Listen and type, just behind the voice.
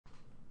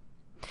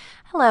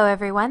Hello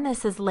everyone,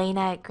 this is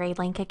Lena at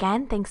Gradelink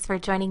again. Thanks for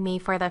joining me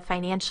for the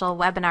financial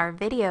webinar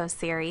video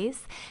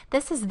series.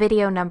 This is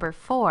video number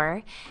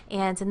 4,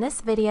 and in this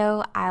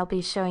video I'll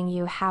be showing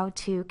you how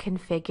to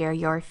configure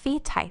your fee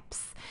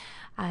types.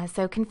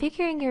 So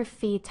configuring your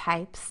fee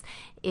types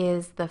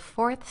is the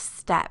 4th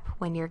step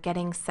when you're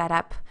getting set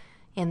up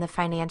in the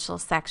financial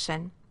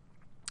section.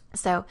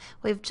 So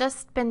we've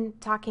just been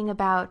talking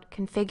about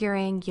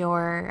configuring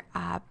your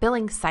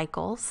billing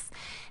cycles,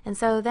 and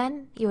so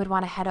then you would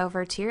want to head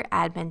over to your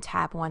admin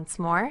tab once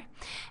more,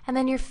 and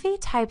then your fee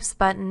types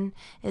button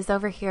is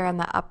over here in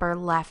the upper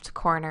left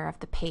corner of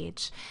the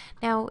page.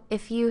 Now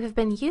if you have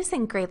been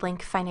using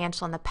Gradelink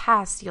Financial in the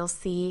past, you'll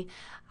see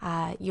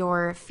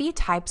your fee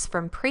types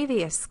from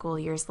previous school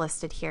years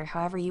listed here.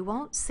 However, you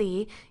won't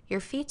see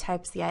your fee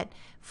types yet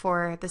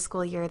for the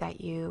school year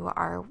that you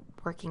are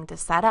working to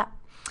set up.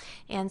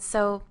 And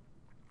so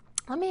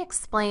let me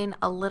explain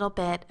a little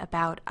bit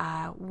about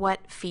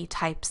what fee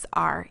types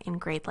are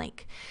in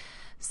Gradelink.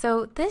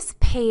 So this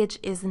page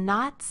is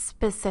not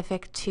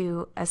specific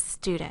to a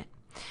student.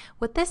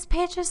 What this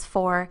page is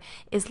for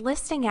is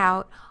listing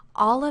out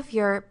all of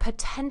your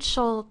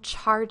potential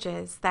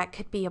charges that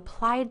could be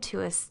applied to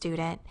a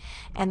student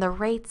and the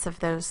rates of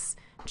those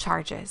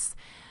charges.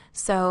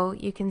 So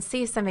you can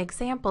see some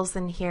examples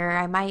in here.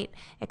 I might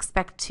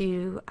expect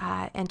to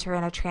enter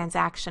in a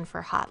transaction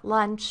for hot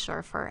lunch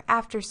or for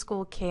after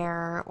school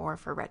care or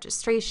for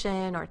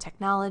registration or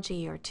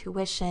technology or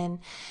tuition.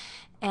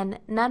 And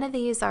none of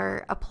these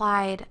are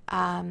applied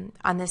on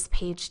this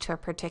page to a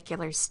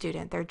particular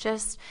student. They're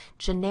just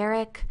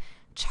generic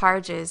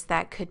charges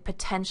that could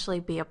potentially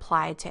be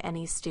applied to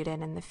any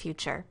student in the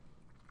future.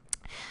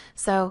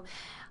 So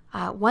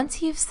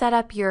once you've set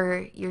up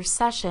your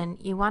session,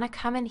 you want to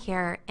come in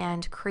here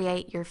and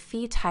create your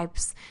fee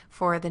types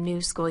for the new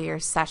school year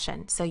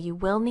session. So you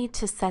will need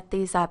to set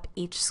these up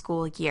each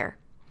school year.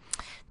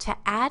 To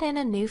add in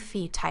a new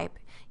fee type,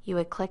 you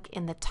would click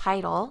in the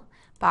title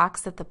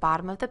box at the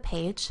bottom of the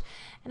page,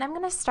 and I'm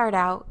going to start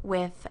out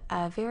with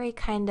a very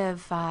kind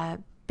of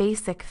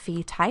basic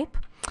fee type.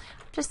 I'm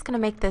just going to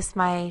make this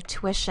my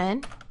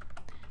tuition.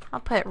 I'll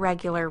put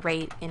regular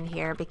rate in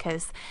here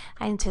because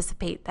I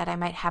anticipate that I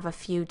might have a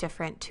few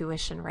different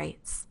tuition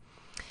rates.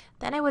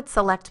 Then I would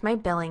select my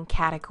billing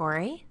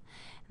category.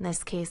 In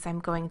this case, I'm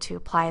going to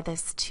apply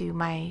this to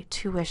my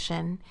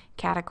tuition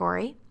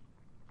category.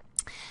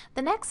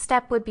 The next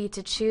step would be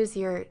to choose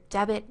your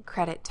debit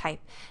credit type.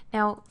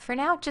 Now, for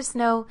now, just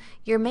know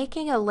you're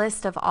making a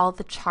list of all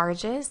the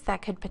charges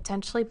that could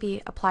potentially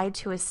be applied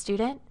to a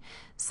student.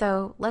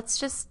 So let's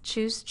just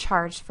choose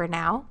charge for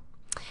now.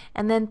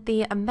 And then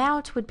the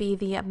amount would be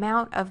the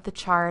amount of the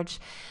charge.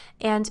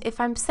 And if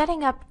I'm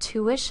setting up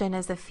tuition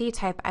as a fee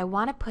type, I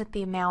want to put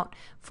the amount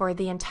for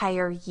the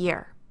entire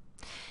year.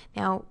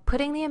 Now,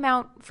 putting the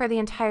amount for the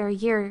entire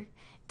year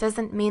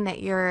doesn't mean that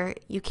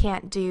you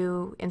can't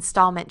do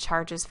installment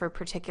charges for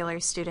particular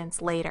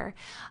students later.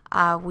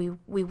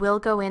 We will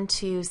go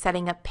into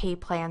setting up pay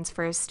plans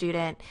for a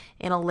student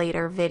in a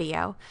later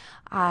video.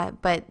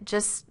 But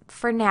just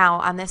for now,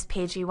 on this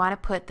page, you want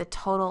to put the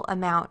total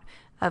amount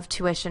of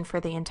tuition for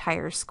the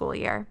entire school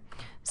year.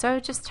 So I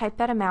would just type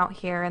that amount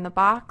here in the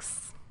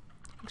box.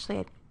 Actually,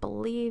 I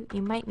believe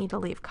you might need to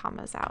leave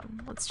commas out.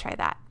 Let's try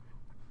that.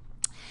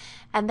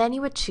 And then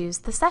you would choose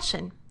the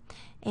session.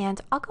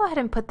 And I'll go ahead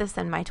and put this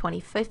in my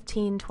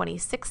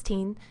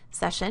 2015-2016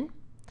 session.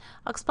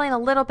 I'll explain a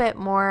little bit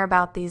more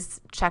about these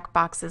check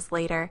boxes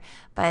later,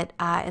 but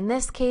in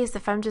this case,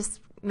 if I'm just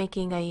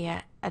making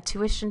a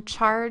tuition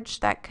charge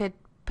that could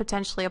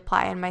potentially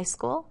apply in my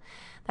school,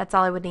 that's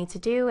all I would need to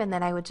do, and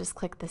then I would just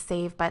click the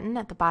Save button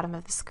at the bottom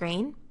of the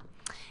screen.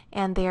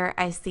 And there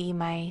I see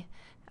my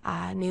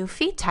new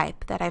fee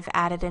type that I've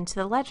added into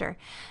the ledger.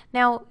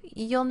 Now,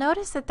 you'll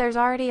notice that there's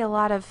already a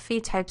lot of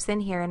fee types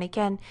in here, and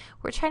again,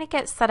 we're trying to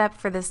get set up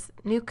for this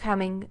new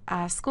coming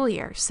school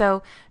year.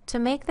 So to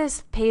make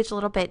this page a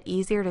little bit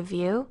easier to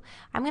view,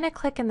 I'm going to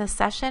click in the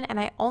session, and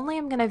I only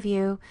am going to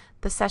view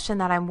the session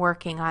that I'm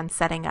working on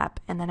setting up,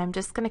 and then I'm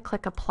just going to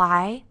click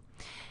Apply.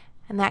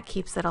 And that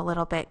keeps it a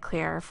little bit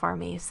clearer for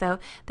me. So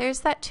there's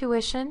that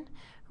tuition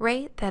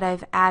rate that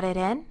I've added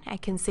in. I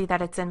can see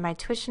that it's in my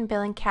tuition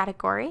billing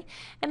category,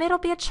 and it'll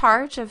be a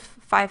charge of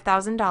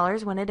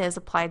 $5,000 when it is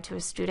applied to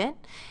a student.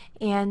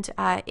 And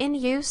in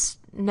use,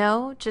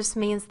 no, just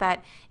means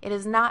that it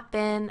has not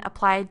been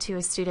applied to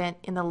a student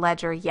in the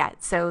ledger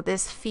yet. So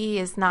this fee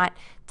is not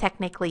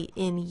technically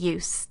in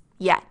use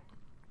yet.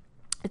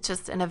 It's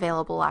just an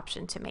available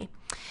option to me.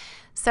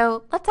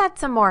 So let's add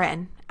some more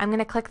in. I'm going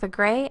to click the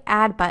gray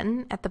Add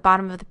button at the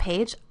bottom of the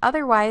page.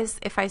 Otherwise,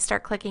 if I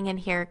start clicking in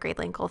here,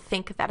 Gradelink will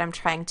think that I'm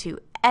trying to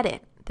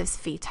edit this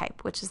fee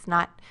type, which is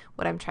not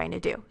what I'm trying to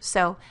do.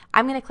 So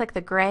I'm going to click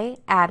the gray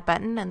Add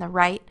button in the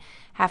right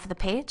half of the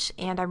page,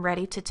 and I'm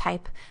ready to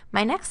type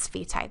my next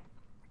fee type.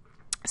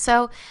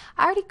 So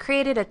I already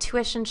created a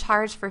tuition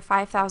charge for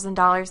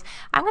 $5,000.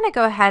 I'm going to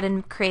go ahead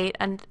and create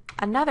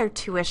another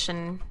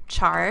tuition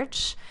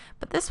charge,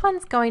 but this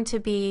one's going to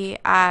be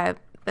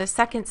the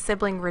second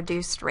sibling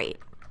reduced rate.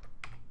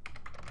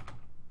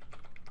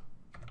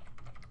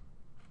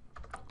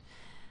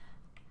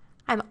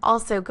 I'm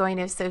also going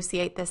to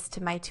associate this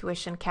to my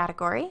tuition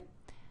category,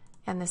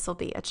 and this will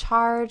be a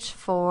charge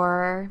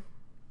for,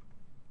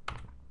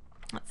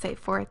 let's say,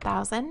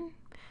 $4,000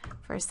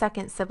 for a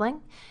second sibling.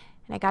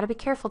 And I got to be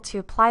careful to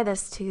apply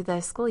this to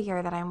the school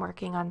year that I'm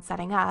working on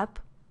setting up.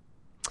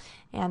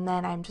 And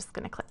then I'm just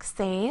going to click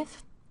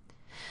Save.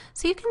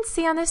 So you can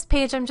see on this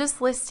page I'm just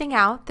listing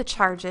out the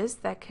charges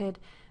that could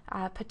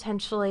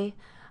potentially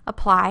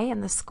apply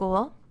in the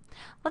school.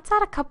 Let's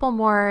add a couple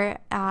more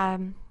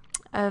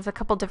of a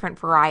couple different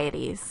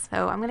varieties.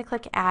 So I'm going to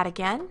click Add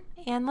again,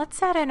 and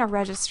let's add in a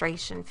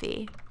registration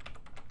fee.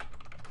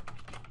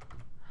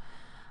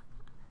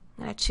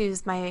 I'm going to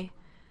choose my,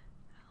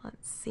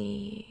 let's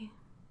see,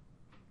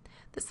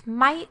 this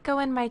might go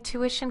in my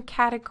tuition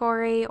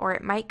category, or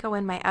it might go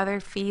in my other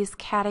fees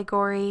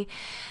category.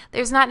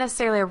 There's not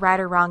necessarily a right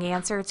or wrong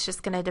answer. It's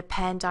just going to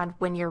depend on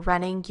when you're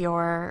running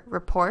your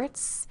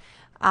reports,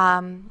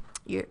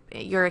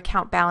 your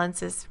account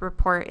balances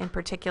report in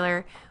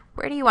particular.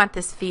 Where do you want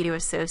this fee to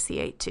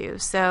associate to?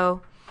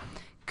 So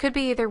could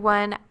be either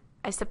one.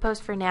 I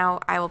suppose for now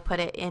I will put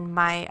it in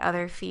my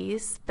other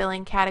fees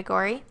billing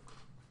category.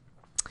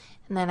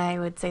 And then I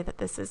would say that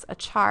this is a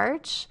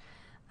charge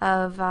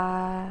of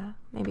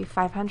maybe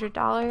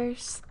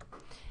 $500,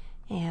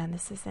 and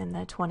this is in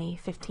the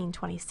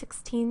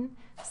 2015-2016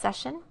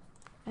 session.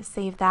 I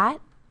save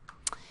that,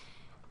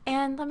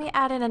 and let me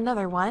add in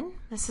another one.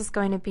 This is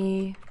going to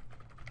be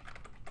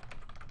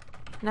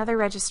another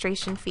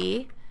registration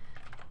fee,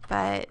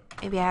 but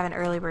maybe I have an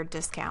early bird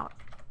discount.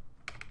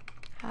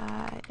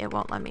 It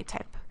won't let me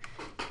type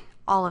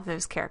all of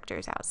those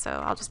characters out, so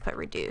I'll just put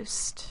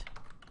reduced.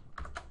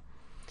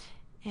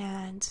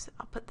 And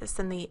I'll put this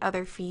in the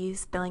other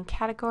fees billing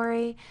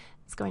category.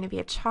 It's going to be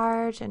a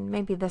charge, and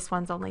maybe this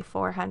one's only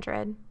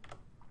 $400.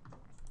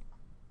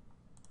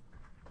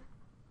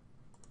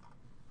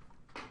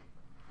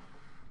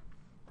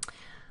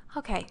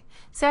 Okay,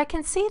 so I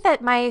can see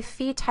that my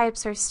fee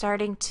types are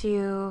starting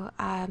to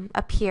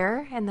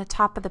appear in the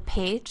top of the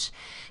page.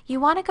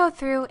 You want to go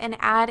through and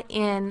add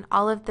in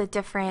all of the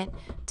different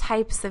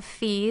types of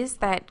fees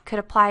that could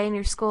apply in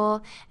your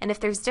school, and if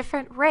there's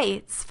different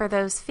rates for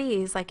those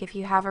fees, like if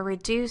you have a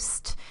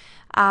reduced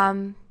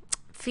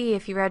fee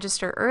if you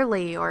register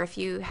early, or if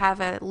you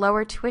have a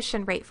lower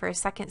tuition rate for a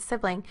second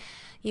sibling,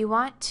 you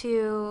want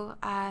to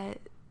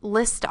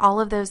list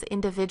all of those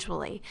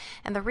individually.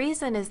 And the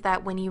reason is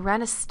that when you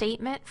run a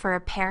statement for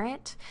a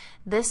parent,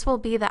 this will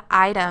be the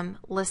item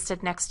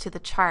listed next to the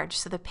charge.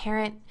 So the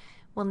parent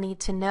will need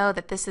to know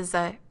that this is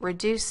a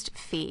reduced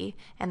fee,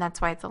 and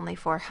that's why it's only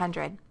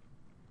 $400.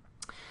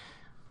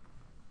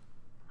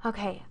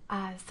 Okay,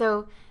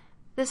 so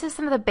this is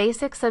some of the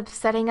basics of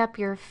setting up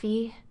your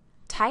fee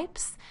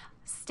types.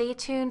 Stay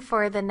tuned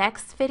for the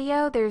next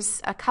video.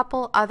 There's a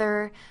couple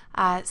other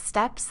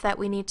steps that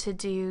we need to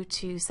do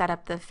to set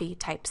up the fee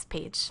types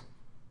page.